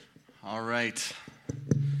All right.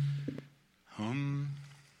 Oh,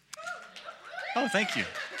 thank you.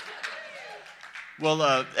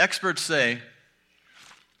 Well, experts say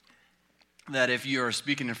that if you are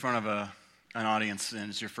speaking in front of an audience and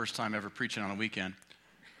it's your first time ever preaching on a weekend,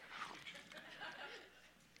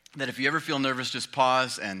 that if you ever feel nervous, just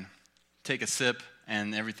pause and take a sip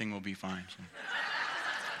and everything will be fine.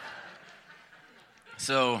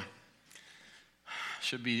 So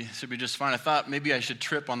should be just fine. I thought maybe I should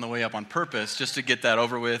trip on the way up on purpose just to get that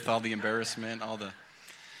over with, all the embarrassment,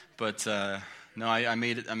 but no, I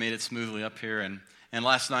made it smoothly up here, and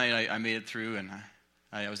last night I made it through, and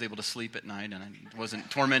I was able to sleep at night, and I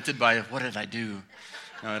wasn't tormented by what did I do.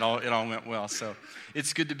 No, it all went well. So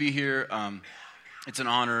it's good to be here. It's an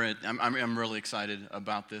honor. I'm really excited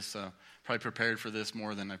about this. Probably prepared for this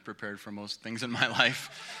more than I've prepared for most things in my life,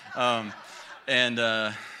 and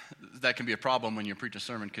that can be a problem when you preach a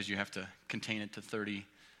sermon because you have to contain it to 30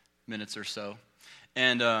 minutes or so.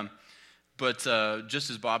 But just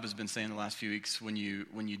as Bob has been saying the last few weeks, when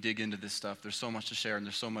you dig into this stuff, there's so much to share, and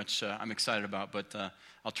there's so much I'm excited about. But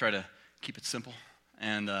I'll try to keep it simple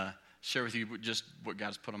and share with you just what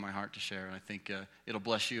God's put on my heart to share. I think it'll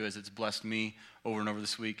bless you as it's blessed me over and over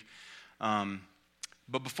this week.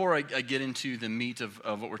 But before I get into the meat of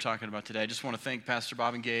what we're talking about today, I just want to thank Pastor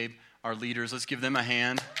Bob and Gabe, our leaders. Let's give them a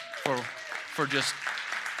hand for just...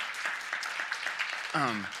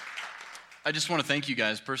 I just want to thank you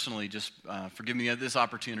guys personally just for giving me this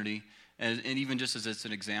opportunity, and even just as it's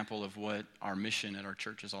an example of what our mission at our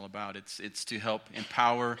church is all about. It's to help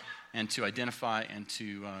empower and to identify and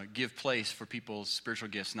to give place for people's spiritual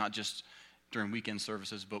gifts, not just during weekend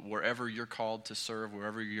services, but wherever you're called to serve,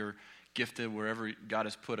 wherever you're gifted, wherever God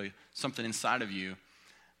has put something inside of you.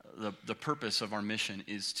 The purpose of our mission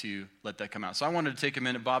is to let that come out. So I wanted to take a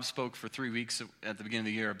minute. Bob spoke for 3 weeks at the beginning of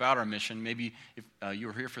the year about our mission. Maybe if you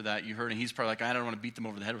were here for that, you heard, and he's probably like, I don't want to beat them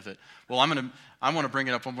over the head with it. Well, I want to bring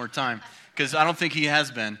it up one more time because I don't think he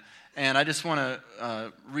has been. And I just want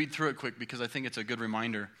to read through it quick because I think it's a good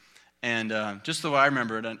reminder. And just the way I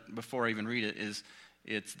remember it, before I even read it,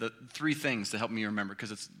 it's the 3 things to help me remember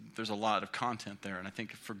because there's a lot of content there, and I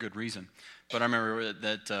think for good reason. But I remember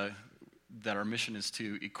that our mission is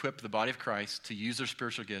to equip the body of Christ to use their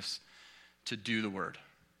spiritual gifts to do the word.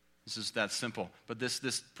 This is that simple, but this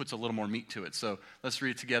puts a little more meat to it. So let's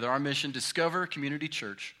read it together. Our mission, Discover Community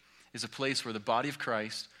Church, is a place where the body of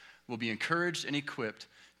Christ will be encouraged and equipped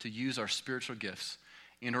to use our spiritual gifts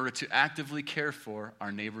in order to actively care for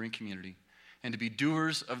our neighboring community and to be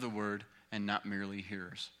doers of the word and not merely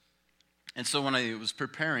hearers. And so when I was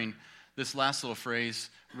preparing, this last little phrase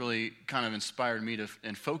really kind of inspired me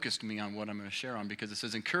and focused me on what I'm going to share on because it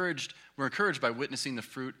says, we're encouraged by witnessing the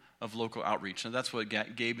fruit of local outreach. And that's what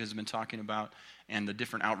Gabe has been talking about and the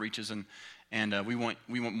different outreaches. And we want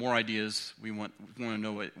more ideas. We want to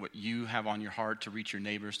know what you have on your heart to reach your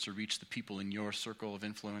neighbors, to reach the people in your circle of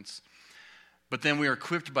influence. But then we are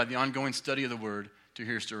equipped by the ongoing study of the Word to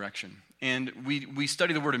hear His direction. And we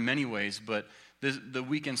study the Word in many ways, but the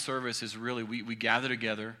weekend service is really, we gather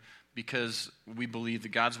together because we believe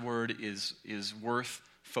that God's Word is worth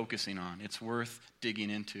focusing on. It's worth digging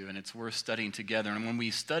into, and it's worth studying together. And when we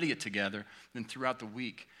study it together, then throughout the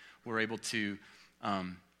week, we're able to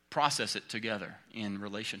process it together in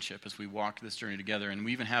relationship as we walk this journey together. And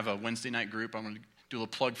we even have a Wednesday night group. I'm going to do a little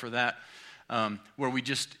plug for that, where we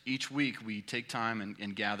just, each week, we take time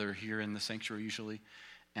and gather here in the sanctuary usually,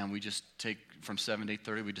 and we just take from 7 to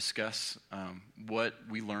 8:30, we discuss what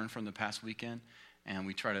we learned from the past weekend, and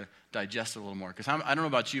we try to digest it a little more. Because I don't know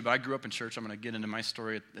about you, but I grew up in church. I'm going to get into my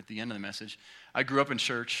story at the end of the message. I grew up in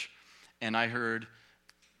church, and I heard,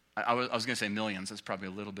 I was going to say millions. That's probably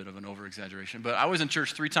a little bit of an over-exaggeration. But I was in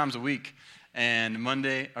church 3 times a week, and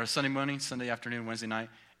Sunday morning, Sunday afternoon, Wednesday night,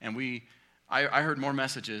 and I heard more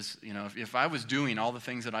messages. You know, if I was doing all the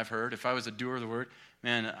things that I've heard, if I was a doer of the word,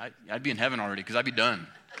 man, I'd be in heaven already because I'd be done,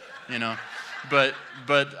 you know. But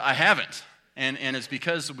I haven't. And it's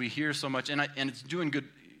because we hear so much, and it's doing good.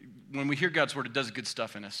 When we hear God's word, it does good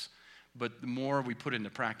stuff in us. But the more we put it into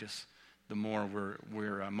practice, the more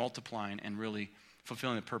we're multiplying and really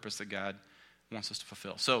fulfilling the purpose that God wants us to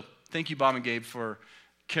fulfill. So thank you, Bob and Gabe, for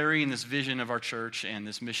carrying this vision of our church and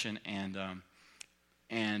this mission, and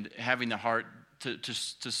having the heart to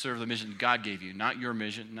serve the mission God gave you, not your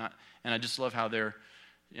mission. And I just love how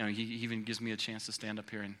he even gives me a chance to stand up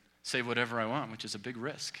here and say whatever I want, which is a big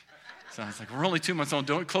risk. So it's like, we're only 2 months old.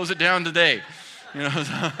 Don't close it down today. You know.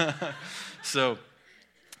 So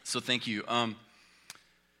thank you. I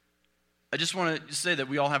just want to say that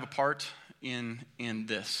we all have a part in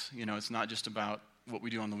this. You know, it's not just about what we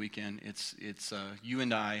do on the weekend. It's you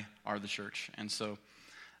and I are the church. And so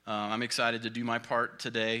I'm excited to do my part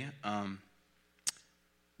today.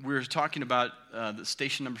 We're talking about the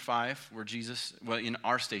station number 5, where Jesus, well, in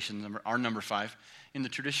our station, our number 5. In the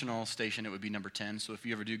traditional station, it would be number 10. So if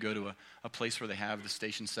you ever do go to a place where they have the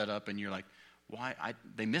station set up and you're like, why?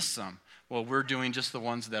 They missed some. Well, we're doing just the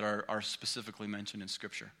ones that are specifically mentioned in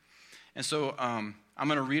Scripture. And so I'm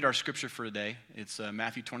going to read our Scripture for today. It's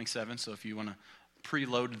Matthew 27, so if you want to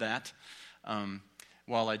preload that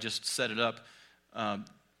while I just set it up.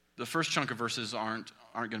 The first chunk of verses aren't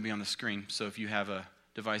going to be on the screen, so if you have a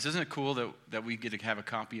device. Isn't it cool that we get to have a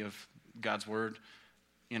copy of God's Word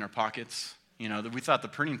in our pockets? You know, we thought the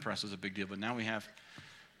printing press was a big deal, but now we have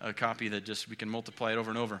a copy that just we can multiply it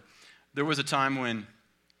over and over. There was a time when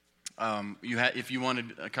if you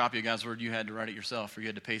wanted a copy of God's Word, you had to write it yourself, or you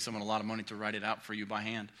had to pay someone a lot of money to write it out for you by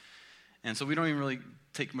hand. And so we don't even really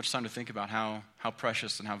take much time to think about how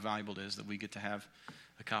precious and how valuable it is that we get to have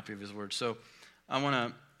a copy of His Word. So I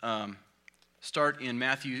want to start in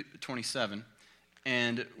Matthew 27.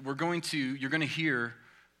 And you're going to hear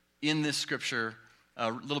in this scripture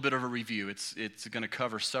a little bit of a review. It's going to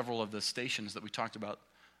cover several of the stations that we talked about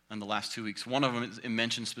in the last 2 weeks. One of them is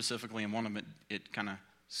mentioned specifically, and one of them it kind of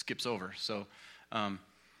skips over. So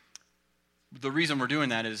the reason we're doing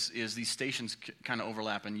that is these stations kind of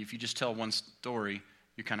overlap, and if you just tell one story,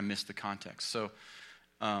 you kind of miss the context. So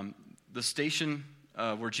the station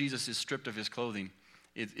where Jesus is stripped of his clothing,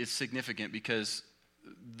 it's significant because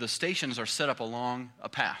the stations are set up along a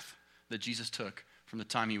path that Jesus took from the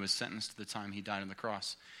time he was sentenced to the time he died on the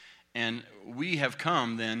cross. And we have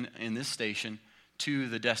come then in this station to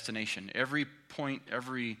the destination. Every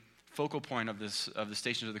focal point of the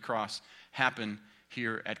stations of the cross happen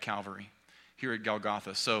here at Calvary, here at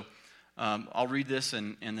Golgotha. So I'll read this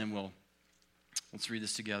and then let's read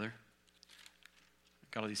this together.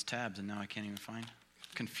 I've got all these tabs and now I can't even find.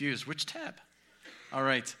 Confused. Which tab? All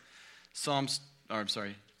right.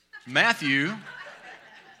 Matthew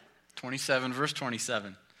 27, verse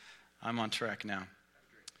 27. I'm on track now.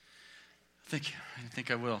 I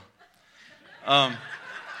think I will.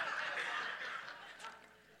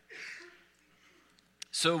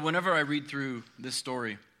 So whenever I read through this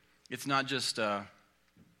story, it's not just, there's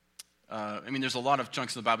a lot of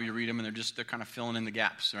chunks of the Bible you read them and they're kind of filling in the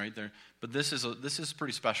gaps, right? But this is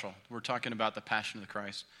pretty special. We're talking about the Passion of the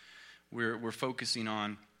Christ. We're focusing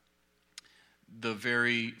on the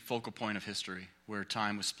very focal point of history, where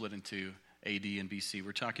time was split into AD and BC.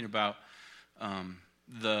 We're talking about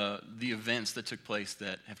the events that took place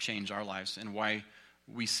that have changed our lives and why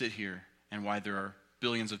we sit here and why there are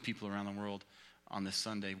billions of people around the world on this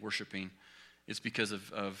Sunday worshiping. It's because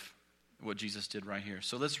of what Jesus did right here.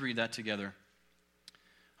 So let's read that together.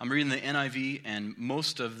 I'm reading the NIV, and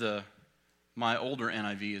most of my older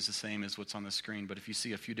NIV is the same as what's on the screen, but if you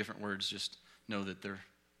see a few different words, just know that their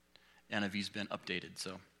NIV's been updated.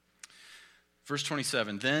 So, verse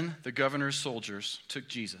 27, then the governor's soldiers took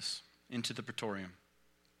Jesus into the praetorium,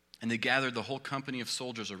 and they gathered the whole company of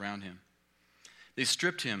soldiers around him. They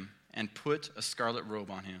stripped him and put a scarlet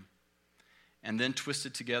robe on him, and then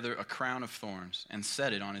twisted together a crown of thorns and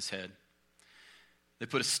set it on his head. They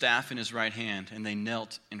put a staff in his right hand, and they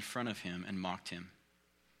knelt in front of him and mocked him.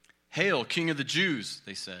 "Hail, King of the Jews,"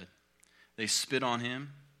 they said. They spit on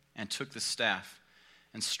him and took the staff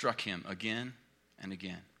and struck him again and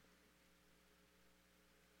again.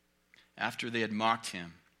 After they had mocked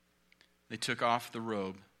him, they took off the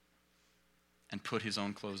robe and put his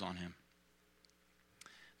own clothes on him.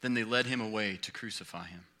 Then they led him away to crucify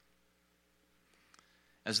him.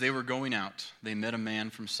 As they were going out, they met a man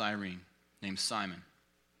from Cyrene named Simon,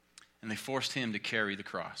 and they forced him to carry the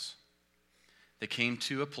cross. They came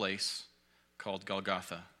to a place called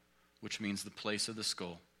Golgotha, which means the place of the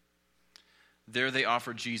skull. There they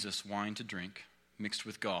offered Jesus wine to drink, mixed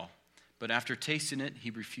with gall, but after tasting it, he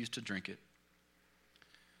refused to drink it.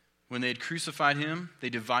 When they had crucified him, they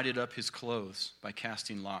divided up his clothes by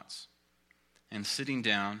casting lots, and sitting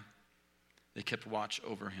down, they kept watch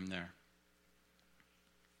over him there.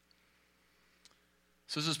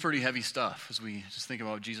 So this is pretty heavy stuff as we just think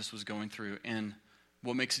about what Jesus was going through. And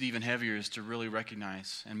what makes it even heavier is to really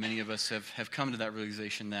recognize, and many of us have come to that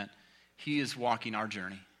realization, that he is walking our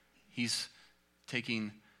journey. He's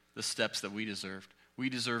taking the steps that we deserved. We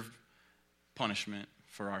deserved punishment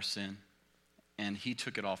for our sin, and he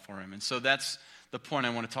took it all for him. And so that's the point I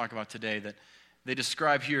want to talk about today, that they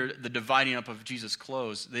describe here the dividing up of Jesus'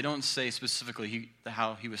 clothes. They don't say specifically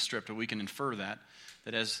how he was stripped, but we can infer that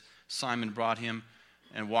as Simon brought him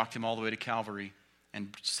and walked him all the way to Calvary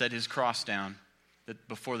and set his cross down, that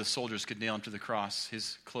before the soldiers could nail him to the cross,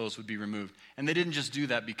 his clothes would be removed. And they didn't just do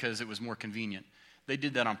that because it was more convenient. They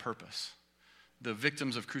did that on purpose. the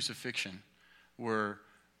victims of crucifixion were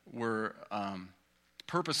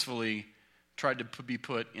purposefully tried to be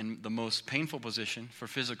put in the most painful position for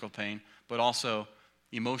physical pain, but also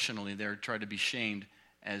emotionally they're tried to be shamed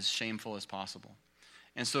as shameful as possible.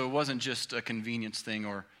 And so it wasn't just a convenience thing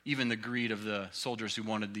or even the greed of the soldiers who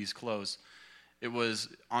wanted these clothes. It was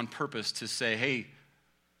on purpose to say, hey,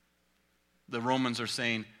 the Romans are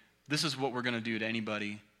saying, this is what we're going to do to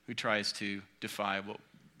anybody who tries to defy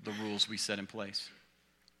the rules we set in place.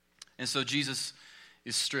 And so Jesus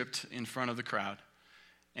is stripped in front of the crowd.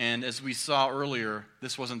 And as we saw earlier,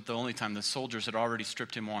 this wasn't the only time. The soldiers had already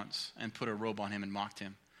stripped him once and put a robe on him and mocked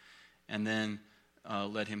him, and then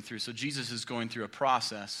led him through. So Jesus is going through a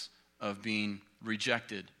process of being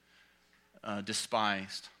rejected,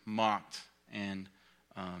 despised, mocked, and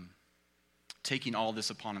taking all this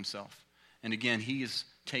upon himself. And again, he is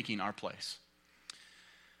taking our place.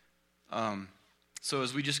 So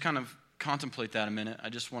as we just kind of contemplate that a minute, I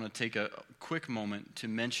just want to take a quick moment to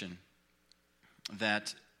mention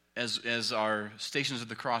that as our Stations of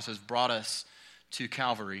the Cross has brought us to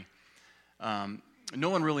Calvary, no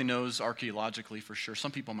one really knows archaeologically for sure.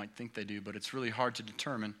 Some people might think they do, but it's really hard to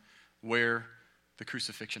determine where the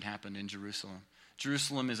crucifixion happened in Jerusalem.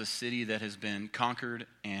 Jerusalem is a city that has been conquered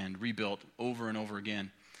and rebuilt over and over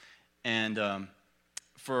again. And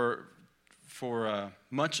for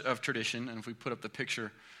much of tradition, and if we put up the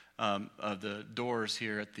picture of the doors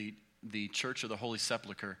here at the Church of the Holy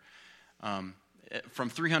Sepulchre, from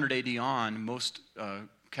 300 AD on, most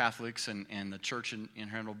Catholics and the church in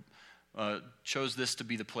Handel chose this to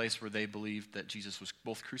be the place where they believed that Jesus was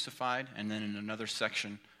both crucified and then in another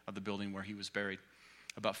section of the building where he was buried,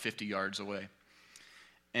 about 50 yards away.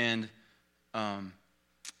 And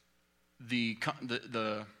the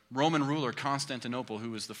Roman ruler Constantinople,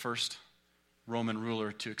 who was the first Roman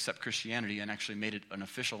ruler to accept Christianity and actually made it an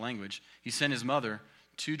official language, he sent his mother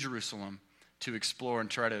to Jerusalem to explore and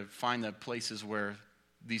try to find the places where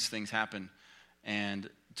these things happen. And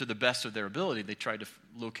to the best of their ability, they tried to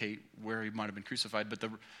locate where he might have been crucified. But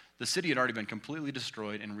the city had already been completely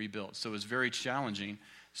destroyed and rebuilt. So it was very challenging,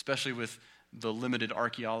 especially with the limited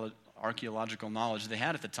archaeological knowledge they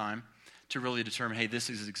had at the time, to really determine, hey,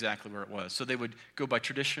 this is exactly where it was. So they would go by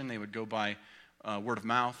tradition, they would go by word of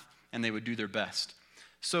mouth, and they would do their best.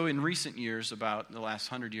 So in recent years, about the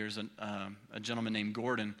last 100 years, a gentleman named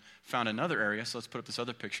Gordon found another area, so let's put up this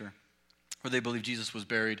other picture, where they believe Jesus was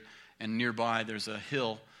buried, and nearby there's a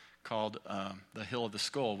hill called the Hill of the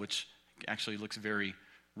Skull, which actually looks very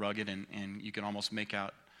rugged, and you can almost make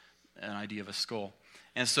out an idea of a skull.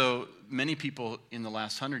 And so many people in the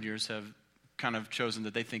last 100 years have kind of chosen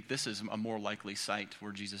that they think this is a more likely site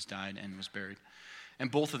where Jesus died and was buried.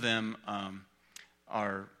 And both of them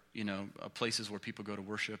are, places where people go to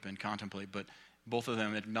worship and contemplate, but both of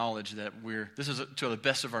them acknowledge that this is, to the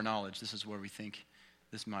best of our knowledge, this is where we think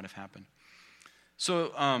this might have happened.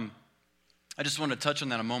 So I just want to touch on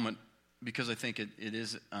that a moment because I think it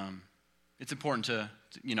is, it's important to,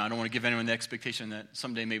 I don't want to give anyone the expectation that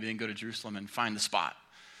someday maybe they can go to Jerusalem and find the spot.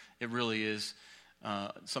 It really is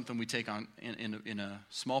something we take on in a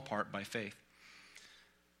small part by faith.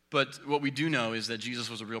 But what we do know is that Jesus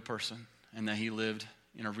was a real person and that he lived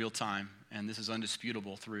in a real time, and this is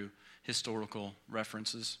undisputable through historical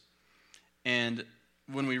references. And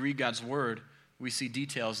when we read God's word, we see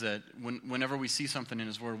details that whenever we see something in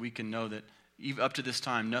his word, we can know that even up to this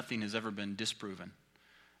time, nothing has ever been disproven.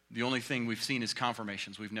 The only thing we've seen is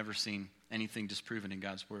confirmations. We've never seen anything disproven in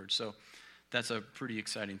God's word. So that's a pretty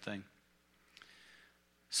exciting thing.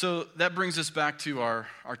 So that brings us back to our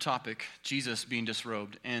topic, Jesus being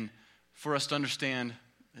disrobed. And for us to understand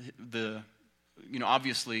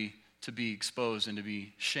obviously to be exposed and to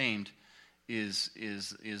be shamed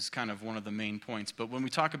is kind of one of the main points. But when we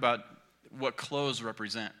talk about what clothes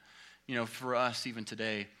represent, for us even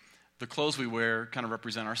today, the clothes we wear kind of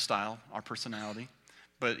represent our style, our personality,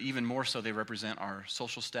 but even more so they represent our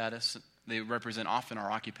social status. They represent often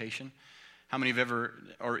our occupation. How many have ever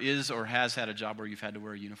or has had a job where you've had to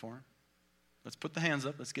wear a uniform? Let's put the hands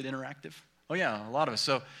up. Let's get interactive. Oh yeah, a lot of us.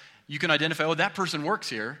 So you can identify, that person works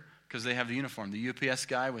here because they have the uniform. The UPS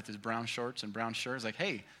guy with his brown shorts and brown shirt is like,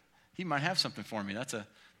 hey, he might have something for me. That's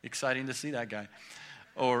exciting to see that guy.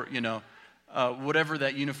 Or, whatever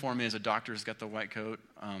that uniform is, a doctor's got the white coat.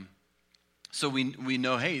 So we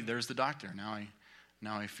know, hey, there's the doctor.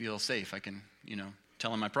 Now I feel safe. I can,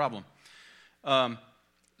 tell him my problem.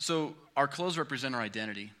 So our clothes represent our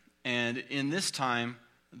identity. And in this time,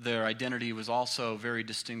 their identity was also very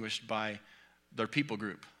distinguished by their people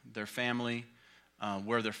group, their family,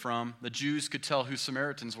 where they're from. The Jews could tell who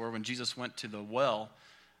Samaritans were when Jesus went to the well.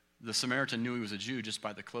 the Samaritan knew he was a Jew just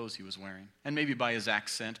by the clothes he was wearing, and maybe by his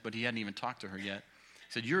accent, but he hadn't even talked to her yet.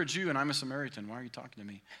 He said, "You're a Jew and I'm a Samaritan. Why are you talking to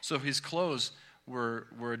me?" So his clothes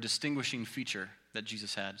were a distinguishing feature that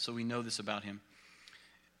Jesus had. So we know this about him.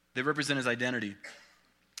 They represent his identity.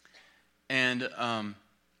 And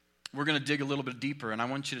we're going to dig a little bit deeper, and I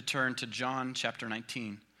want you to turn to John chapter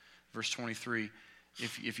 19, verse 23,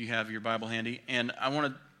 if you have your Bible handy. And I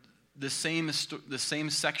want to, the same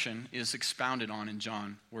section is expounded on in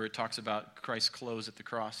John, where it talks about Christ's clothes at the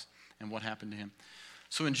cross and what happened to him.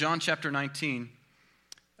 So in John chapter 19,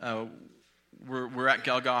 we're at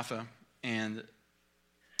Golgotha, and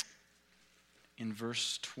in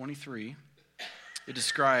verse 23, it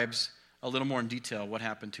describes a little more in detail what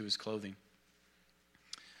happened to his clothing.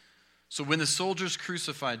 So when the soldiers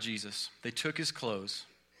crucified Jesus, they took his clothes,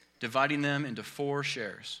 dividing them into 4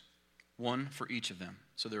 shares, one for each of them.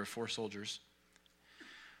 So there were 4 soldiers,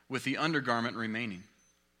 with the undergarment remaining.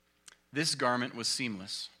 This garment was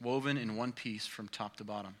seamless, woven in one piece from top to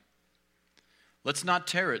bottom. "Let's not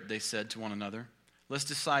tear it," they said to one another. "Let's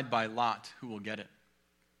decide by lot who will get it."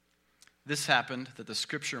 This happened that the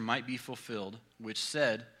scripture might be fulfilled, which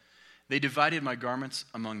said, "They divided my garments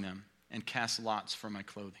among them and cast lots for my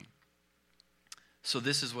clothing." So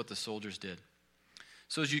this is what the soldiers did.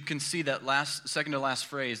 So as you can see, that second to last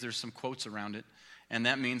phrase, there's some quotes around it, and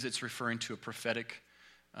that means it's referring to a prophetic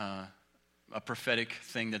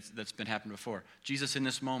thing that's been happened before. Jesus in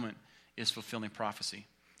this moment is fulfilling prophecy,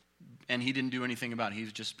 and he didn't do anything about it. He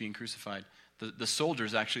was just being crucified. The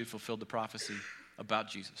soldiers actually fulfilled the prophecy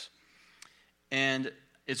about Jesus. And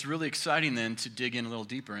it's really exciting then to dig in a little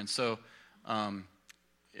deeper. And so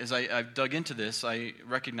as I've dug into this, I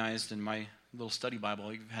recognized in my little study Bible,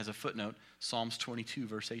 it has a footnote, Psalms 22,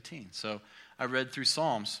 verse 18. So I read through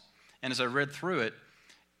Psalms, and as I read through it,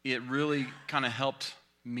 it really kind of helped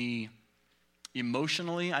me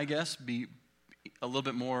emotionally, I guess, be a little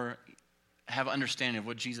bit more, have an understanding of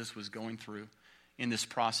what Jesus was going through in this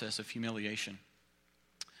process of humiliation.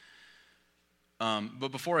 But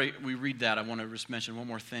before we read that, I want to just mention one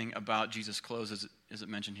more thing about Jesus' clothes, as it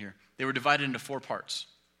mentioned here. They were divided into 4 parts.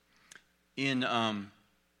 In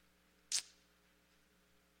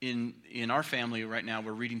our family right now,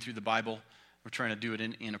 we're reading through the Bible. We're trying to do it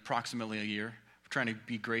in approximately a year. We're trying to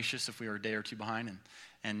be gracious if we are a day or 2 behind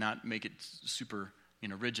and not make it super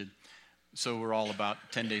rigid. So we're all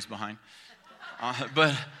about 10 days behind.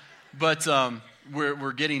 But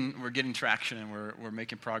we're getting traction, and we're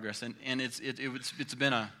making progress. And it's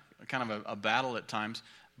been a kind of a battle at times.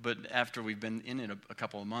 But after we've been in it a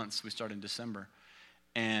couple of months, we started in December,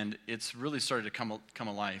 and it's really started to come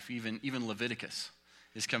alive. Even Leviticus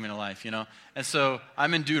is coming to life, And so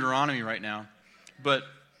I'm in Deuteronomy right now. But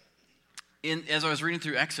as I was reading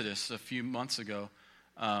through Exodus a few months ago,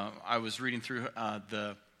 I was reading through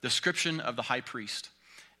the description of the high priest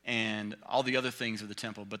and all the other things of the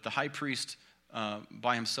temple. But the high priest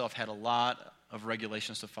by himself had a lot of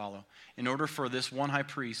regulations to follow. In order for this one high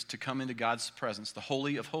priest to come into God's presence, the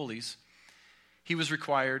Holy of Holies, he was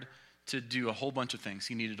required to do a whole bunch of things.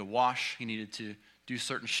 He needed to wash, he needed to do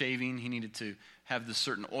certain shaving, he needed to have the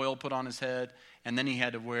certain oil put on his head, and then he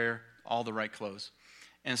had to wear all the right clothes.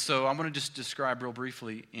 And so I'm going to just describe real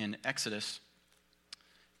briefly in Exodus,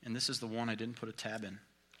 and this is the one I didn't put a tab in,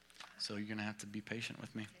 so you're going to have to be patient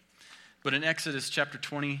with me. But in Exodus chapter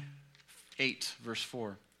 28, verse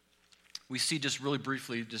 4, we see just really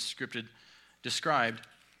briefly described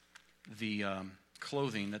the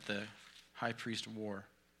clothing that the high priest wore.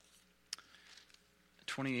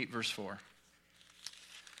 28, verse 4.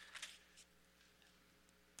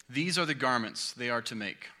 "These are the garments they are to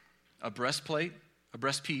make: a breastplate, a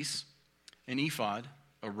breastpiece, an ephod,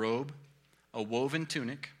 a robe, a woven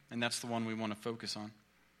tunic," and that's the one we want to focus on,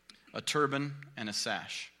 "a turban, and a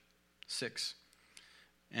sash." 6.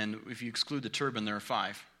 And if you exclude the turban, there are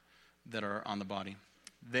 5 that are on the body.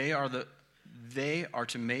 They are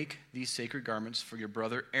to make these sacred garments for your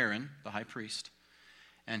brother Aaron, the high priest,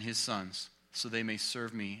 and his sons, so they may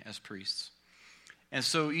serve me as priests. And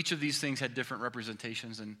so each of these things had different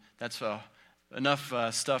representations, and that's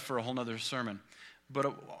enough stuff for a whole nother sermon. But I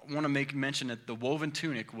want to make mention that the woven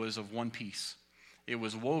tunic was of one piece. It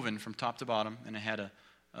was woven from top to bottom, and it had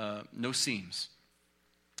no seams.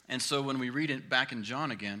 And so when we read it back in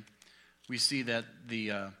John again, we see that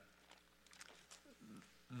the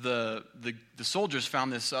soldiers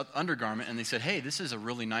found this undergarment, and they said, "Hey, this is a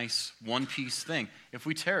really nice one-piece thing. If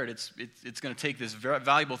we tear it, it's going to take this very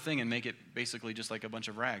valuable thing and make it basically just like a bunch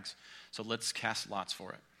of rags. So let's cast lots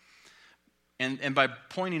for it." And by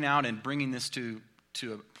pointing out and bringing this to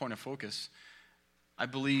a point of focus, I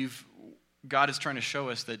believe God is trying to show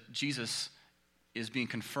us that Jesus is being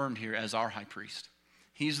confirmed here as our high priest.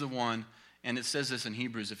 He's the one, and it says this in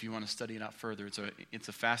Hebrews if you want to study it out further. It's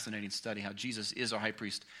a fascinating study how Jesus is our high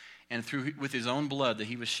priest. And with his own blood that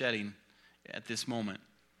he was shedding at this moment,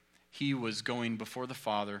 he was going before the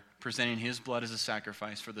Father, presenting his blood as a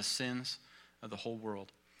sacrifice for the sins of the whole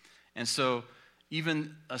world. And so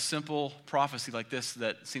even a simple prophecy like this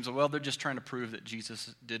that seems, well, they're just trying to prove that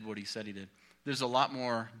Jesus did what he said he did. There's a lot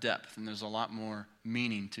more depth and there's a lot more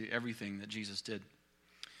meaning to everything that Jesus did.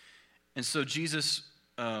 And so Jesus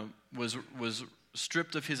was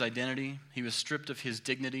stripped of his identity, he was stripped of his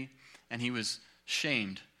dignity, and he was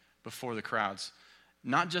shamed before the crowds.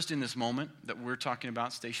 Not just in this moment that we're talking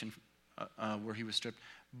about, station where he was stripped,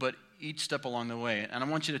 but each step along the way. And I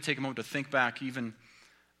want you to take a moment to think back even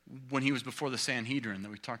when he was before the Sanhedrin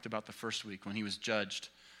that we talked about the first week, when he was judged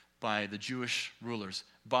by the Jewish rulers,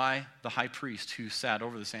 by the high priest who sat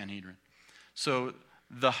over the Sanhedrin. So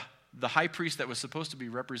the high priest that was supposed to be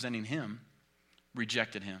representing him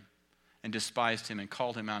rejected him and despised him and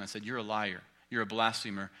called him out and said, "You're a liar. You're a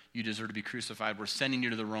blasphemer. You deserve to be crucified. We're sending you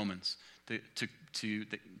to the Romans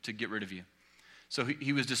to get rid of you." So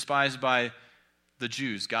he was despised by the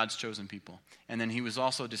Jews, God's chosen people. And then he was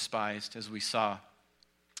also despised, as we saw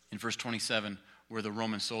in verse 27, where the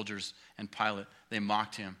Roman soldiers and Pilate, they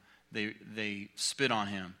mocked him. They spit on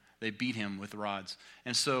him. They beat him with rods.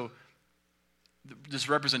 And so this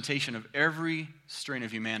representation of every strain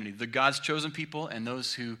of humanity, the God's chosen people and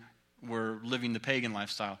those who were living the pagan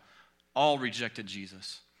lifestyle, all rejected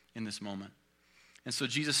Jesus in this moment. And so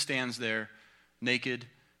Jesus stands there naked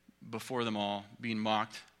before them all, being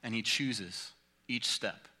mocked, and he chooses each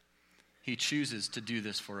step. He chooses to do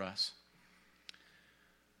this for us.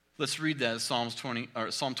 Let's read that Psalm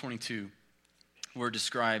 22, where it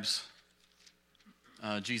describes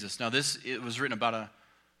Jesus. Now it was written about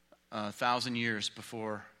 1,000 years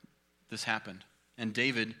before this happened. And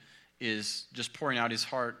David is just pouring out his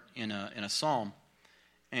heart in a psalm.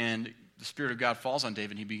 And the Spirit of God falls on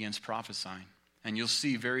David and he begins prophesying. And you'll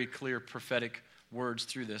see very clear prophetic words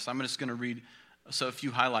through this. I'm just going to read a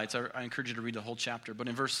few highlights. I encourage you to read the whole chapter. But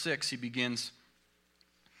in verse 6, he begins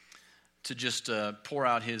to just pour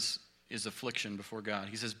out his affliction before God.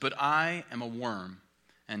 He says, "But I am a worm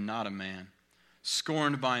and not a man,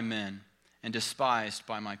 scorned by men and despised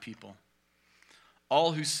by my people.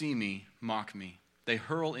 All who see me mock me. They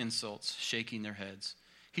hurl insults, shaking their heads.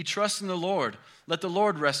 He trusts in the Lord. Let the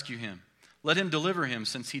Lord rescue him. Let him deliver him,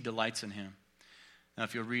 since he delights in him." Now,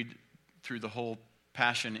 if you'll read through the whole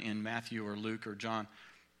Passion in Matthew or Luke or John,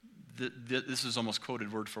 this is almost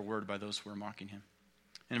quoted word for word by those who are mocking him.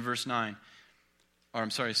 And in verse 9,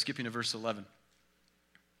 skipping to verse 11.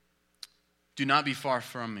 "Do not be far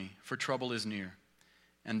from me, for trouble is near,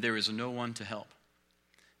 and there is no one to help.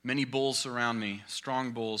 Many bulls surround me,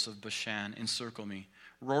 strong bulls of Bashan encircle me,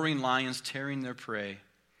 roaring lions tearing their prey,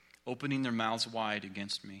 opening their mouths wide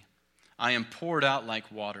against me. I am poured out like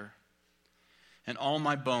water, and all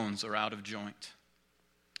my bones are out of joint.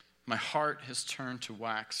 My heart has turned to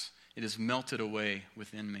wax, it is melted away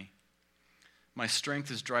within me. My strength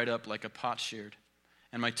is dried up like a potsherd,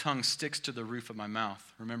 and my tongue sticks to the roof of my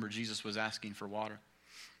mouth." Remember, Jesus was asking for water,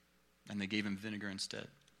 and they gave him vinegar instead.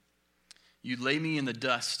 "You lay me in the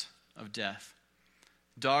dust of death.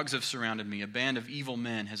 Dogs have surrounded me. A band of evil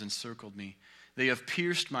men has encircled me. They have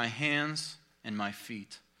pierced my hands and my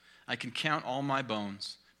feet. I can count all my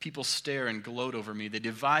bones. People stare and gloat over me. They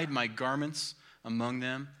divide my garments among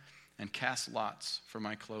them and cast lots for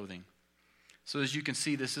my clothing." So as you can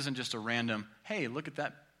see, this isn't just a random, hey, look at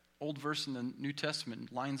that old verse in the New Testament.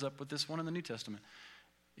 It lines up with this one in the New Testament.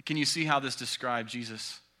 Can you see how this describes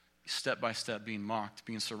Jesus step by step being mocked,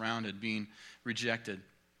 being surrounded, being rejected?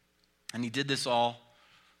 And he did this all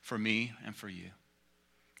for me and for you.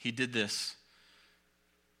 He did this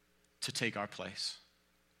to take our place.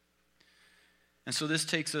 And so this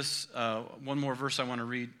takes us, one more verse I want to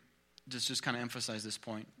read, just kind of emphasize this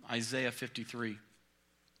point. Isaiah 53.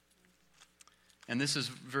 And this is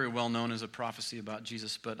very well known as a prophecy about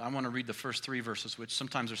Jesus, but I want to read the first 3 verses, which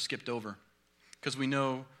sometimes are skipped over. Because we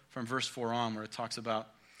know from verse 4 on where it talks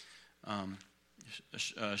about,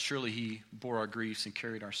 surely he bore our griefs and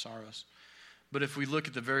carried our sorrows. But if we look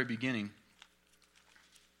at the very beginning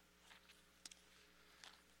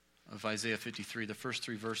of Isaiah 53, the first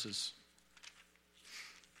 3 verses,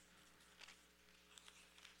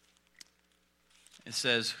 it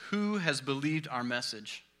says, "Who has believed our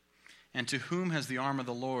message? And to whom has the arm of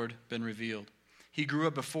the Lord been revealed? He grew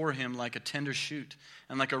up before him like a tender shoot,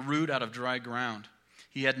 and like a root out of dry ground.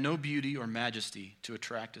 He had no beauty or majesty to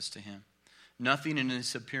attract us to him, nothing in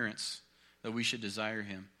his appearance that we should desire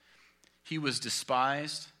him. He was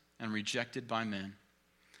despised and rejected by men,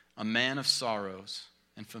 a man of sorrows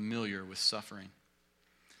and familiar with suffering.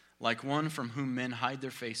 Like one from whom men hide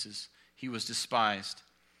their faces, he was despised,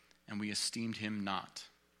 and we esteemed him not.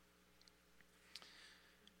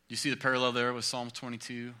 Do you see the parallel there with Psalm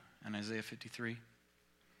 22 and Isaiah 53?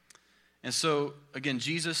 And so, again,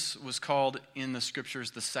 Jesus was called in the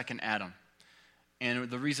scriptures the second Adam.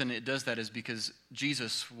 And the reason it does that is because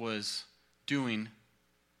Jesus was doing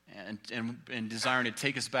and desiring to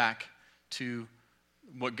take us back to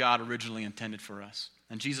what God originally intended for us.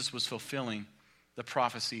 And Jesus was fulfilling the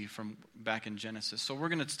prophecy from back in Genesis. So we're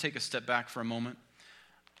going to take a step back for a moment.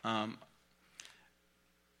 One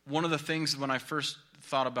of the things when I first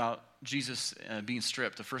thought about Jesus being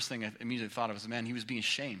stripped, the first thing I immediately thought of was, man, he was being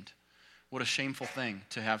shamed. What a shameful thing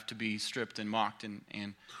to have to be stripped and mocked.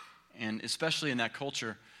 And especially in that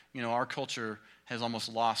culture, you know, our culture has almost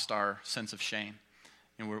lost our sense of shame.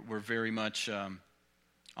 And we're very much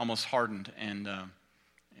almost hardened, and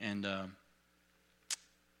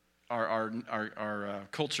our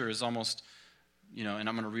culture is almost, you know, and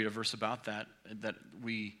I'm going to read a verse about that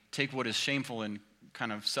we take what is shameful and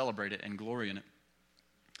kind of celebrate it and glory in it.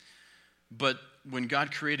 But when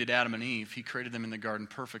God created Adam and Eve, he created them in the garden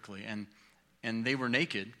perfectly, and they were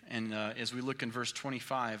naked. And as we look in verse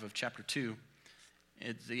 25 of chapter 2,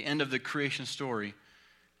 at the end of the creation story,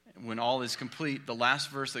 when all is complete, the last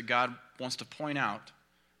verse that God wants to point out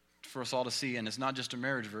for us all to see, and it's not just a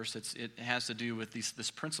marriage verse, it has to do with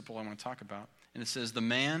this principle I want to talk about. And it says, the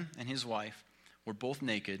man and his wife were both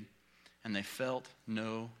naked, and they felt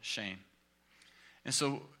no shame. And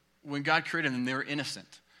so when God created them, they were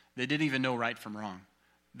innocent. They didn't even know right from wrong.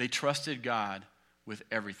 They trusted God with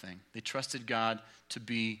everything. They trusted God to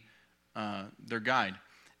be their guide.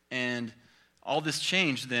 And all this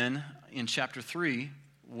changed then in chapter 3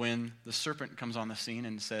 when the serpent comes on the scene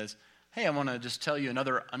and says, hey, I want to just tell you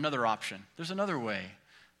another option. There's another way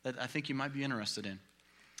that I think you might be interested in.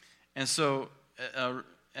 And so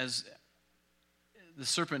as the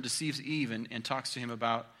serpent deceives Eve and talks to him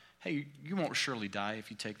about, hey, you won't surely die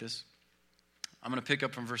if you take this. I'm going to pick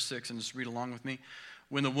up from verse 6 and just read along with me.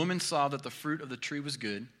 When the woman saw that the fruit of the tree was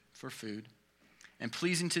good for food and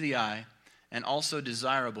pleasing to the eye and also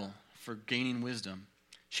desirable for gaining wisdom,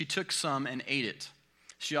 she took some and ate it.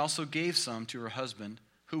 She also gave some to her husband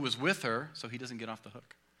who was with her, so he doesn't get off the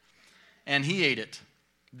hook. And he ate it.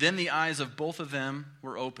 Then the eyes of both of them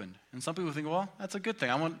were opened. And some people think, well, that's a good thing.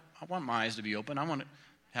 I want my eyes to be open. I want to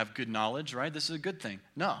have good knowledge, right? This is a good thing.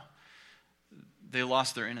 No. They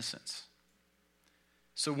lost their innocence.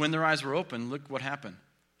 So when their eyes were open, look what happened.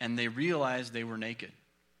 And they realized they were naked.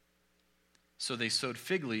 So they sewed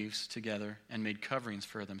fig leaves together and made coverings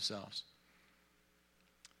for themselves.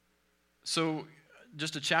 So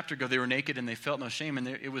just a chapter ago, they were naked and they felt no shame, and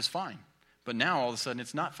it was fine. But now all of a sudden,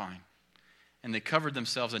 it's not fine. And they covered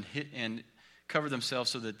themselves and covered themselves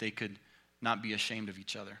so that they could not be ashamed of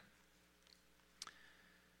each other.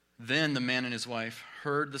 Then the man and his wife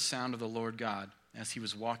heard the sound of the Lord God as he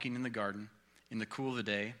was walking in the garden in the cool of the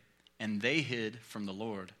day, and they hid from the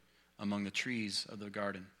Lord among the trees of the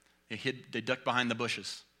garden. They ducked behind the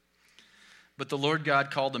bushes. But the Lord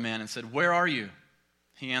God called the man and said, "Where are you?"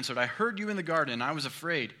 He answered, "I heard you in the garden, and I was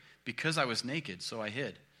afraid because I was naked, so I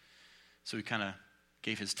hid." So he kind of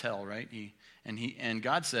gave his tell, right? And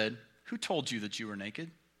God said, "Who told you that you were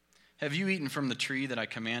naked? Have you eaten from the tree that I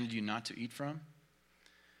commanded you not to eat from?"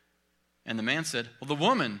 And the man said, "Well, the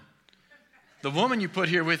woman you put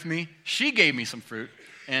here with me, she gave me some fruit,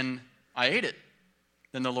 and I ate it."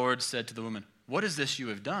 Then the Lord said to the woman, "What is this you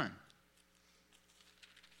have done?"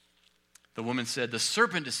 The woman said, "The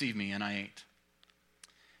serpent deceived me, and I ate."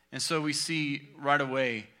 And so we see right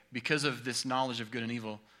away, because of this knowledge of good and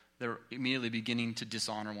evil, they're immediately beginning to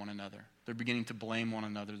dishonor one another. They're beginning to blame one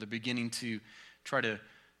another. They're beginning to try to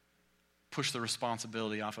push the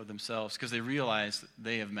responsibility off of themselves because they realize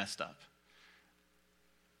they have messed up.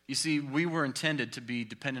 You see, we were intended to be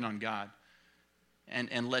dependent on God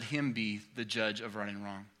and let him be the judge of right and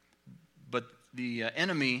wrong. But the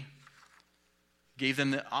enemy gave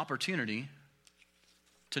them the opportunity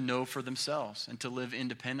to know for themselves and to live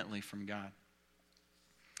independently from God.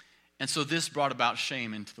 And so this brought about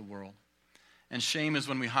shame into the world. And shame is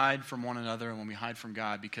when we hide from one another and when we hide from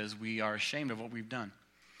God because we are ashamed of what we've done.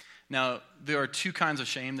 Now, there are two kinds of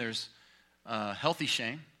shame. There's healthy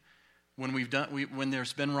shame. When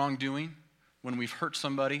there's been wrongdoing, when we've hurt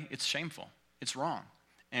somebody, it's shameful. It's wrong.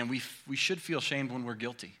 And we should feel shamed when we're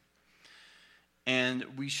guilty. And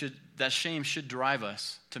that shame should drive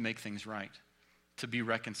us to make things right, to be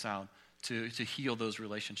reconciled, to heal those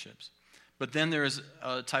relationships. But then there is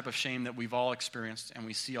a type of shame that we've all experienced and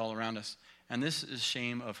we see all around us, and this is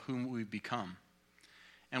shame of whom we've become.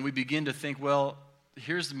 And we begin to think, well,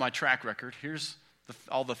 here's my track record. Here's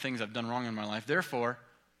all the things I've done wrong in my life. Therefore,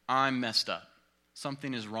 I'm messed up.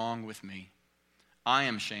 Something is wrong with me. I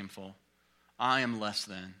am shameful. I am less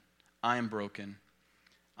than. I am broken.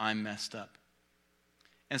 I'm messed up.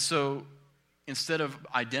 And so instead of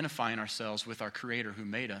identifying ourselves with our Creator who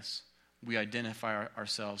made us, we identify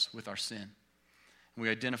ourselves with our sin. We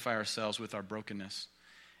identify ourselves with our brokenness.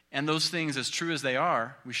 And those things, as true as they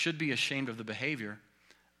are, we should be ashamed of the behavior,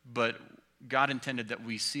 but God intended that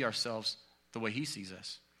we see ourselves the way He sees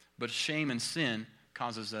us. But shame and sin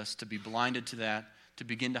causes us to be blinded to that, to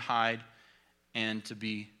begin to hide, and to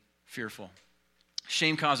be fearful.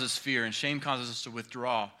 Shame causes fear, and shame causes us to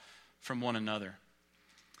withdraw from one another.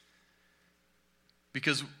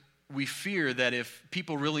 Because we fear that if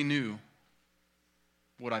people really knew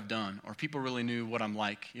what I've done, or people really knew what I'm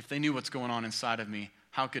like, if they knew what's going on inside of me,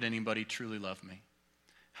 how could anybody truly love me?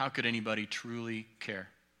 How could anybody truly care?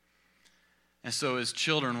 And so as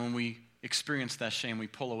children, when we experience that shame, we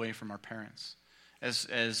pull away from our parents.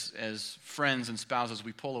 As friends and spouses,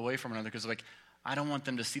 we pull away from one another because I don't want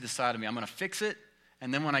them to see the side of me. I'm going to fix it,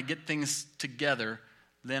 and then when I get things together,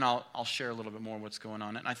 then I'll share a little bit more of what's going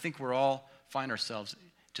on. And I think we're all find ourselves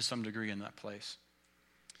to some degree in that place.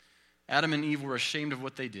 Adam and Eve were ashamed of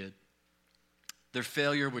what they did. Their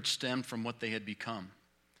failure, which stemmed from what they had become.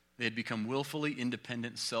 They had become willfully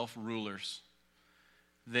independent self-rulers.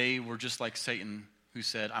 They were just like Satan, who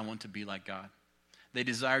said, I want to be like God. They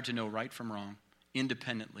desired to know right from wrong,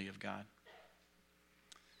 independently of God.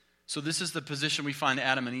 So this is the position we find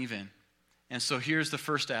Adam and Eve in. And so here's the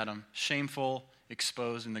first Adam, shameful,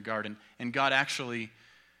 exposed in the garden. And God actually,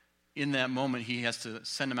 in that moment, He has to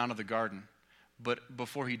send them out of the garden. But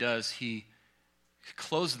before He does, He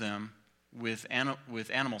clothes them with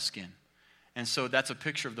animal skin. And so that's a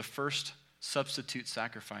picture of the first substitute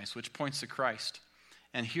sacrifice, which points to Christ.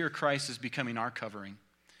 And here Christ is becoming our covering.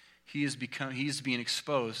 He is being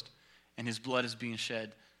exposed, and His blood is being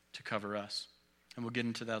shed to cover us. And we'll get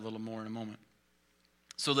into that a little more in a moment.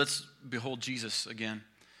 So let's behold Jesus again,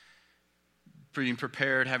 being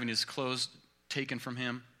prepared, having His clothes taken from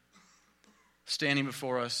Him, standing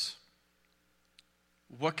before us.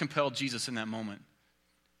 What compelled Jesus in that moment?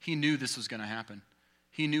 He knew this was going to happen.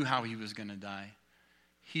 He knew how He was going to die.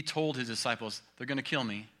 He told His disciples, they're going to kill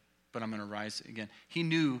me, but I'm going to rise again. He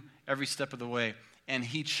knew every step of the way, and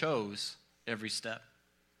He chose every step.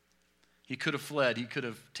 He could have fled, He could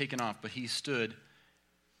have taken off, but He stood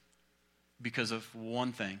because of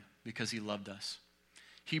one thing, because He loved us.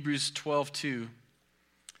 Hebrews 12:2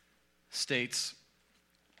 states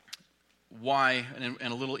why, and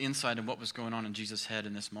a little insight in what was going on in Jesus' head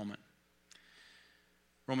in this moment.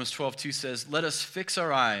 Romans 12:2 says, let us fix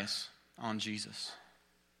our eyes on Jesus,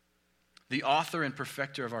 the author and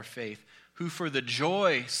perfecter of our faith, who for the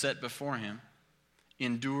joy set before Him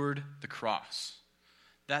endured the cross.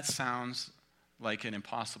 That sounds like an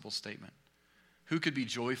impossible statement. Who could be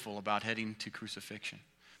joyful about heading to crucifixion?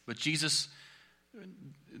 But Jesus,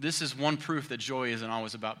 this is one proof that joy isn't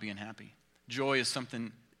always about being happy. Joy is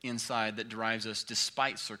something inside that drives us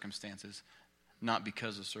despite circumstances, not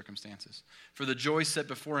because of circumstances. For the joy set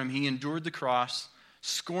before Him, He endured the cross,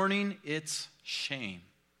 scorning its shame.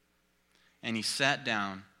 And He sat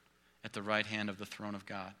down at the right hand of the throne of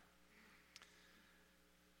God.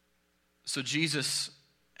 So Jesus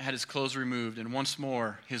had His clothes removed, and once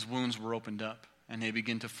more His wounds were opened up, and they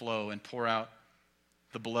began to flow and pour out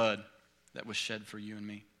the blood that was shed for you and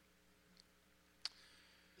me.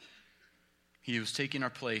 He was taking our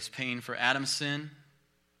place, paying for Adam's sin,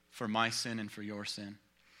 for my sin, and for your sin.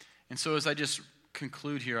 And so as I just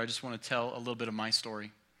conclude here, I just want to tell a little bit of my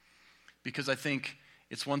story. Because I think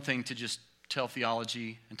it's one thing to just tell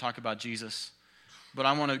theology and talk about Jesus, but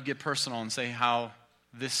I want to get personal and say how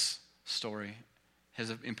this story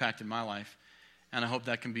has impacted my life. And I hope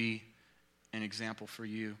that can be an example for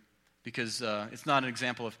you. Because it's not an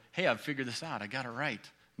example of, hey, I've figured this out, I got it right.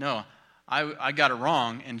 No, I got it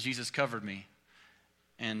wrong, and Jesus covered me.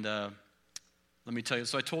 And let me tell you,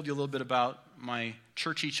 so I told you a little bit about my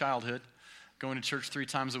churchy childhood, going to church 3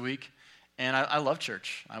 times a week. And I love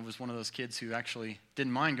church. I was one of those kids who actually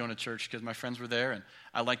didn't mind going to church because my friends were there, and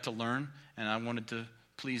I liked to learn, and I wanted to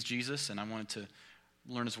please Jesus, and I wanted to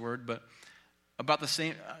learn His Word. But about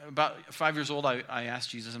 5 years old, I asked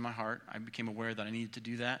Jesus in my heart. I became aware that I needed to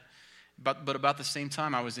do that. But about the same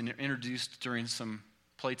time, I was introduced during some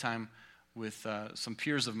playtime with some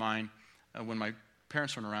peers of mine when my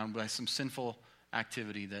parents weren't around by some sinful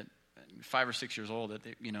activity that 5 or 6 years old, that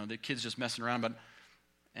the kids just messing around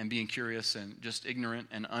and being curious and just ignorant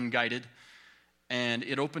and unguided. And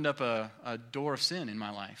it opened up a door of sin in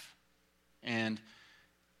my life. And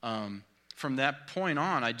from that point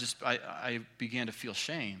on, I began to feel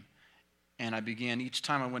shame. And I began, each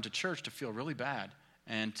time I went to church, to feel really bad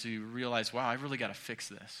and to realize, wow, I really got to fix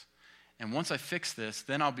this. And once I fix this,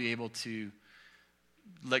 then I'll be able to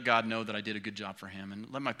let God know that I did a good job for him,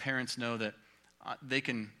 and let my parents know that they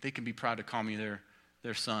can be proud to call me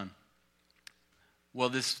their son. Well,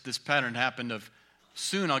 this pattern happened of,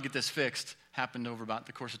 soon I'll get this fixed, happened over about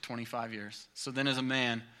the course of 25 years. So then as a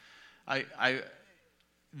man,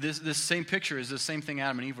 this same picture is the same thing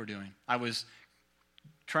Adam and Eve were doing. I was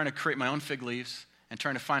trying to create my own fig leaves and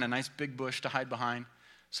trying to find a nice big bush to hide behind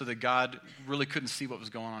so that God really couldn't see what was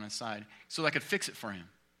going on inside, so I could fix it for him.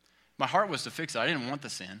 My heart was to fix it. I didn't want the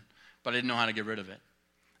sin, but I didn't know how to get rid of it.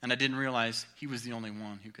 And I didn't realize he was the only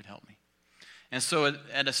one who could help me. And so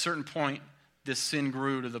at a certain point, this sin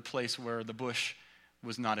grew to the place where the bush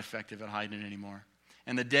was not effective at hiding it anymore.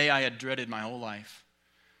 And the day I had dreaded my whole life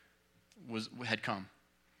had come.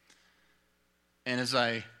 And as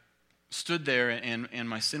I stood there and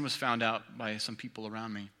my sin was found out by some people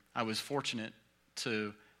around me, I was fortunate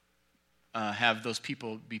to have those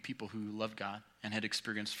people be people who loved God and had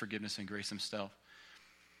experienced forgiveness and grace himself.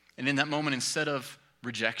 And in that moment, instead of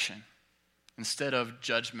rejection, instead of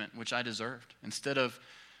judgment, which I deserved, instead of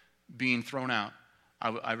being thrown out,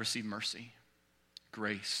 I received mercy,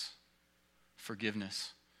 grace,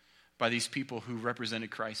 forgiveness by these people who represented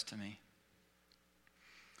Christ to me.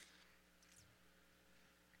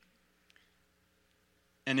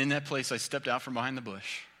 And in that place, I stepped out from behind the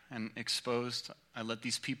bush and exposed. I let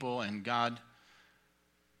these people and God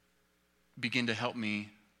begin to help me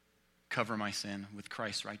cover my sin with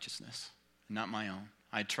Christ's righteousness, not my own.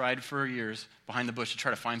 I tried for years behind the bush to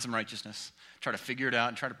try to find some righteousness, try to figure it out,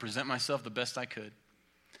 and try to present myself the best I could.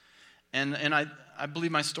 And I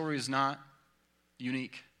believe my story is not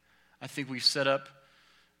unique. I think we've set up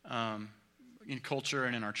in culture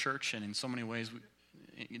and in our church and in so many ways,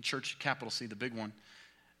 in church, capital C, the big one.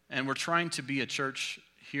 And we're trying to be a church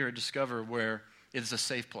here at Discover where it's a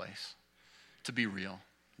safe place to be real.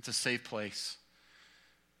 It's a safe place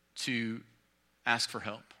to ask for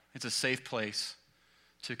help. It's a safe place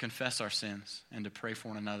to confess our sins and to pray for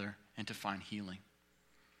one another and to find healing.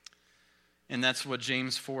 And that's what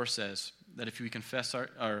James 4 says, that if we confess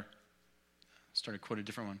started to quote a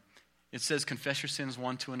different one. It says, confess your sins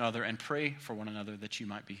one to another and pray for one another that you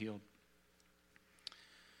might be healed.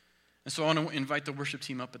 And so I want to invite the worship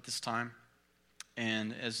team up at this time.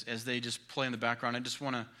 And as they just play in the background, I just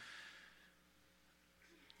want to,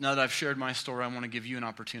 now that I've shared my story, I want to give you an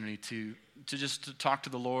opportunity to talk to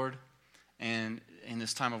the Lord. And in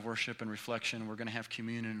this time of worship and reflection, we're going to have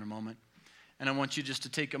communion in a moment. And I want you just to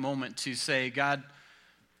take a moment to say, God,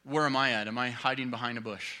 where am I at? Am I hiding behind a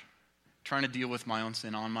bush, trying to deal with my own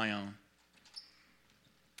sin on my own?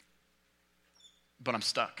 But I'm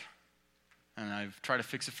stuck. And I've tried to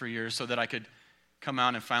fix it for years so that I could come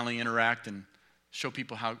out and finally interact and show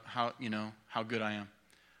people how good I am.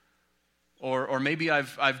 Or maybe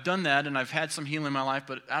I've done that and I've had some healing in my life,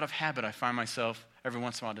 but out of habit I find myself every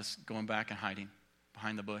once in a while just going back and hiding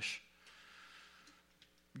behind the bush.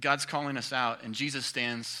 God's calling us out, and Jesus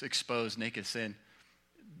stands exposed, naked, sin.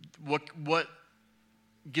 What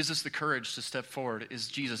gives us the courage to step forward is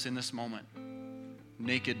Jesus in this moment,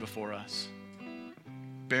 naked before us,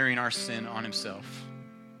 bearing our sin on himself.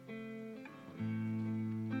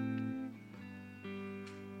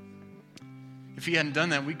 If he hadn't done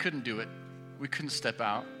that, we couldn't do it. We couldn't step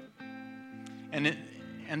out. And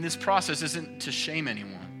this process isn't to shame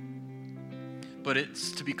anyone, but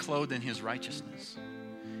it's to be clothed in his righteousness.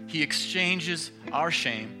 He exchanges our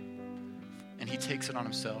shame, and he takes it on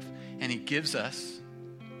himself, and he gives us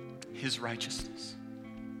his righteousness.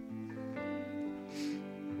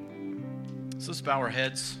 So let's bow our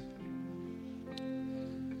heads.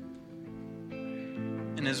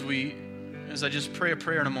 And as I just pray a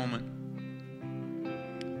prayer in a moment,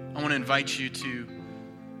 I want to invite you to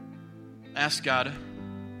ask God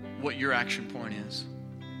what your action point is.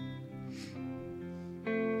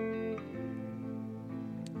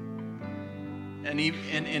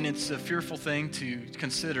 And it's a fearful thing to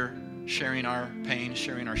consider sharing our pain,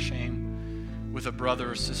 sharing our shame with a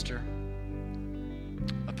brother or sister,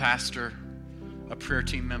 a pastor, a prayer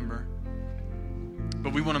team member.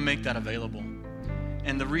 But we want to make that available.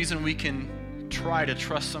 And the reason we can try to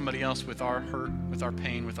trust somebody else with our hurt, with our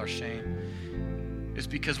pain, with our shame, is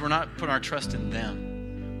because we're not putting our trust in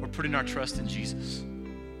them. We're putting our trust in Jesus.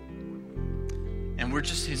 And we're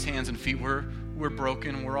just his hands and feet. We're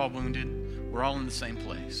broken. We're all wounded. We're all in the same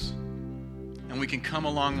place. And we can come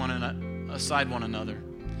aside one another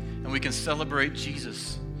and we can celebrate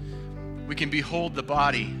Jesus. We can behold the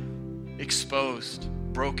body exposed,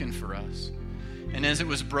 broken for us. And as it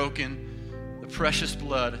was broken, the precious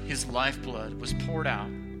blood, his lifeblood, was poured out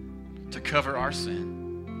to cover our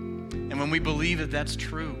sin. And when we believe that that's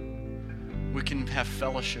true, we can have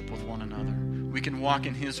fellowship with one another. We can walk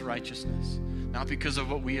in his righteousness, not because of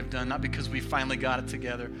what we have done, not because we finally got it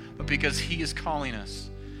together, but because he is calling us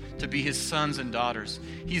to be his sons and daughters.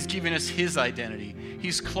 He's giving us his identity.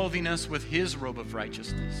 He's clothing us with his robe of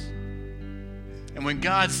righteousness. And when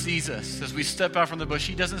God sees us as we step out from the bush,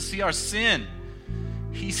 he doesn't see our sin.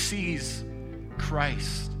 He sees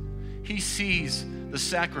Christ. He sees the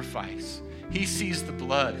sacrifice. He sees the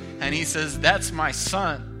blood. And he says, that's my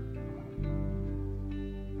son.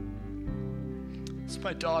 It's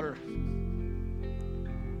my daughter.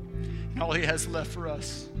 And all he has left for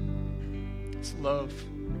us is love,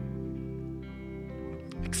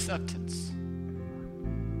 acceptance,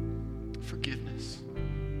 forgiveness.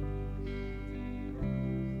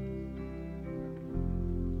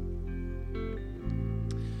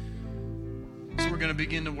 So we're going to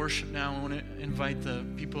begin to worship now. I want to invite the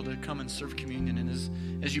people to come and serve communion. And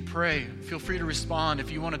as you pray, feel free to respond. If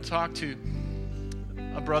you want to talk to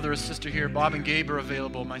a brother or sister here, Bob and Gabe are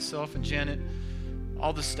available, myself and Janet,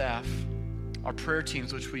 all the staff, our prayer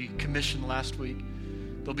teams, which we commissioned last week.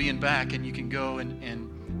 They'll be in back, and you can go and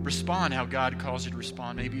respond how God calls you to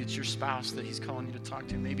respond. Maybe it's your spouse that he's calling you to talk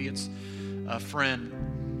to. Maybe it's a friend.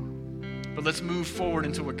 But let's move forward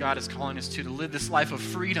into what God is calling us to live this life of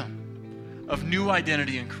freedom, of new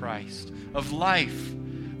identity in Christ, of life.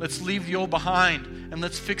 Let's leave the old behind, and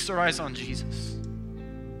let's fix our eyes on Jesus.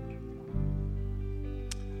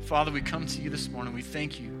 Father, we come to you this morning. We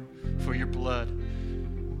thank you for your blood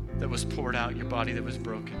that was poured out, your body that was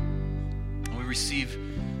broken. And we receive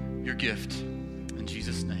your gift. In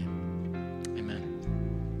Jesus' name, amen.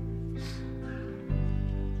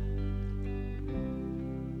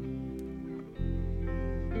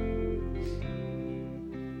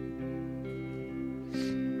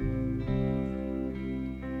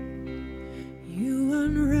 You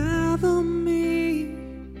unravel me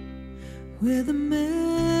with a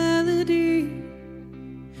melody,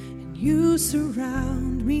 and you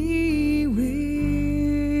surround me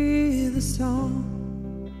with a song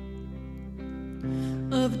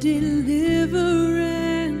of deliverance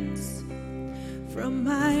from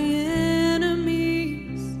my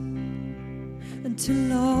enemies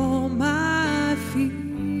until all my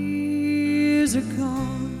fears are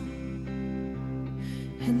gone,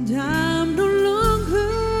 and I'm no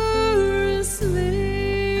longer a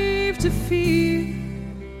slave to fear.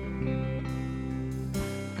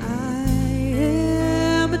 I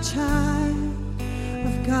am a child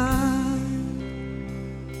of God.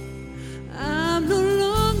 I'm no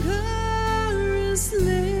longer a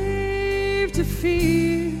slave to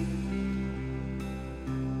fear.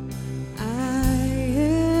 I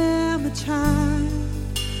am a child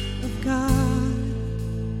of God.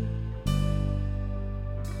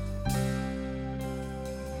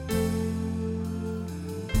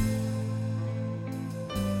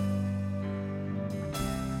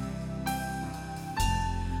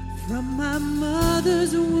 From my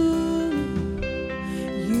mother's womb,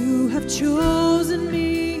 you have chosen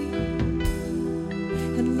me,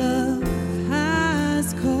 and love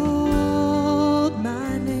has called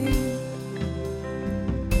my name,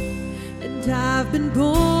 and I've been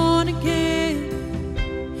born again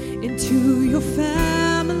into your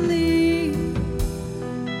family,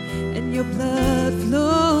 and your blood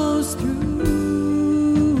flows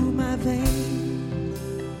through my veins,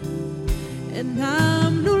 and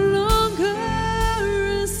I'm no longer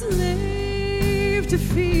a slave to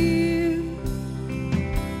fear.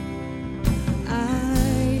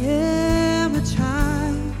 I am a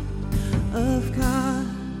child of God.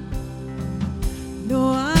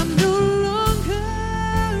 No, I'm no longer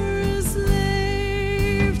a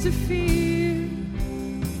slave to fear.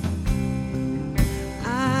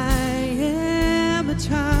 I am a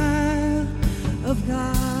child of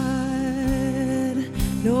God.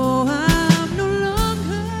 No, I'm no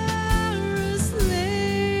longer a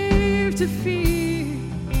slave to fear.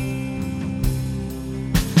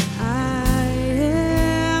 I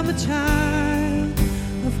am a child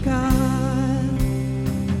of God.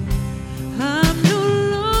 I'm no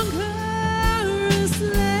longer a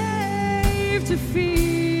slave to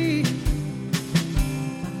fear.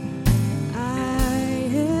 I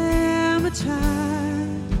am a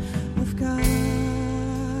child of God.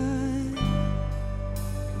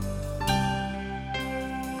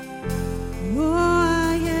 Oh,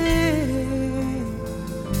 I am.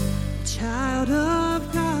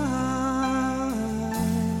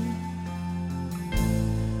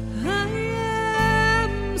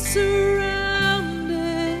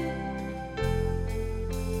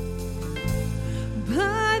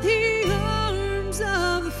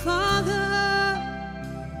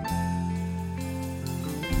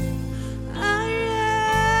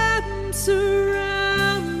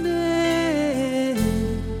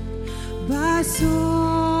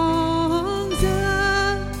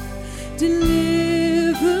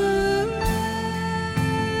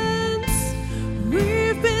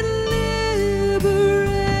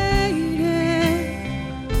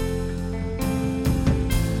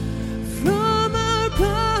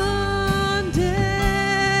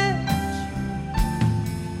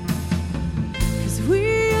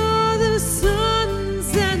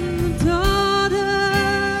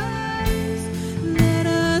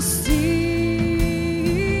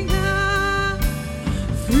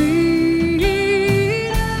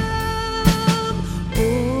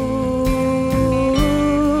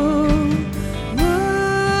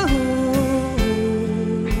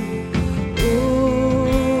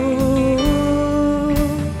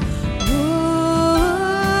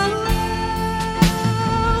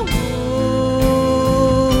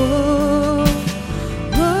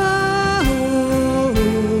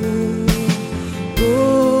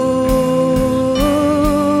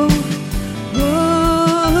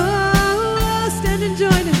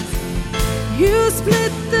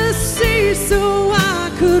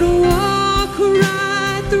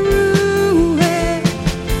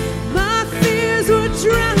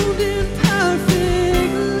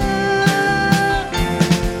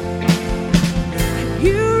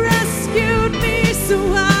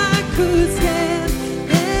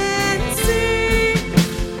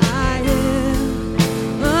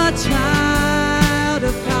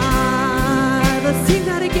 Sing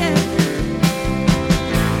that again.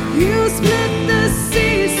 You split the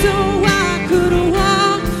sea so I could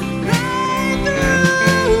walk right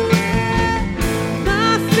through it.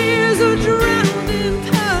 My fears are drowned in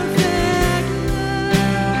perfect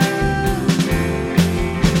love.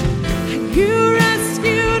 And you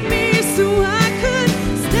rescued me so I could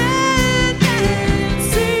stand and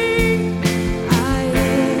sing. I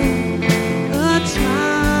am a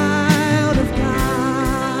child of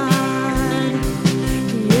God.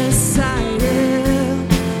 Yes, I am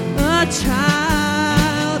a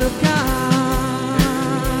child of God.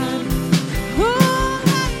 Oh, I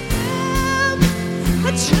am a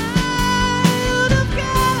child of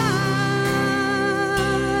God.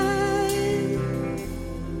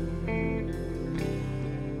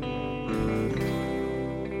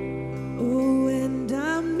 Oh, and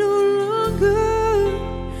I'm no longer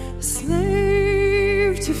a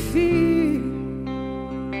slave to fear.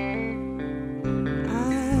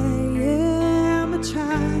 I am a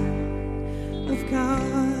child of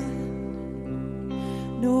God.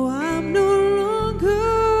 No, I'm no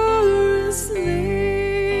longer a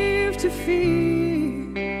slave to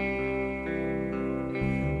fear.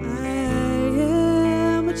 I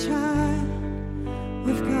am a child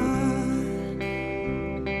of God.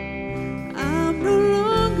 I'm no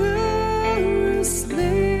longer a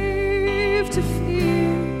slave to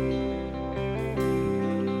fear.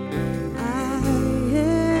 I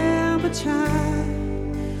am a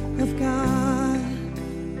child of God.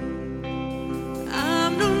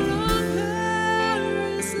 I'm no longer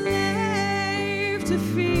a slave to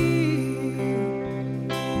fear.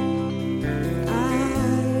 I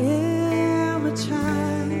am a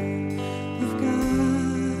child of God.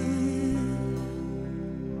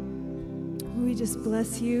 We just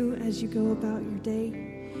bless you as you go about your day.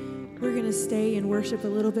 We're going to stay and worship a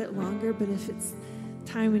little bit longer, but if it's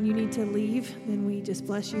time when you need to leave, then we just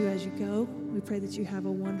bless you as you go. We pray that you have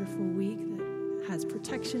a wonderful week that has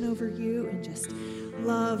protection over you and just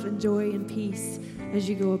love and joy and peace as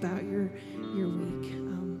you go about your week.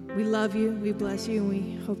 We love you, we bless you, and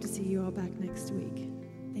we hope to see you all back next week.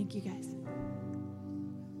 Thank you, guys.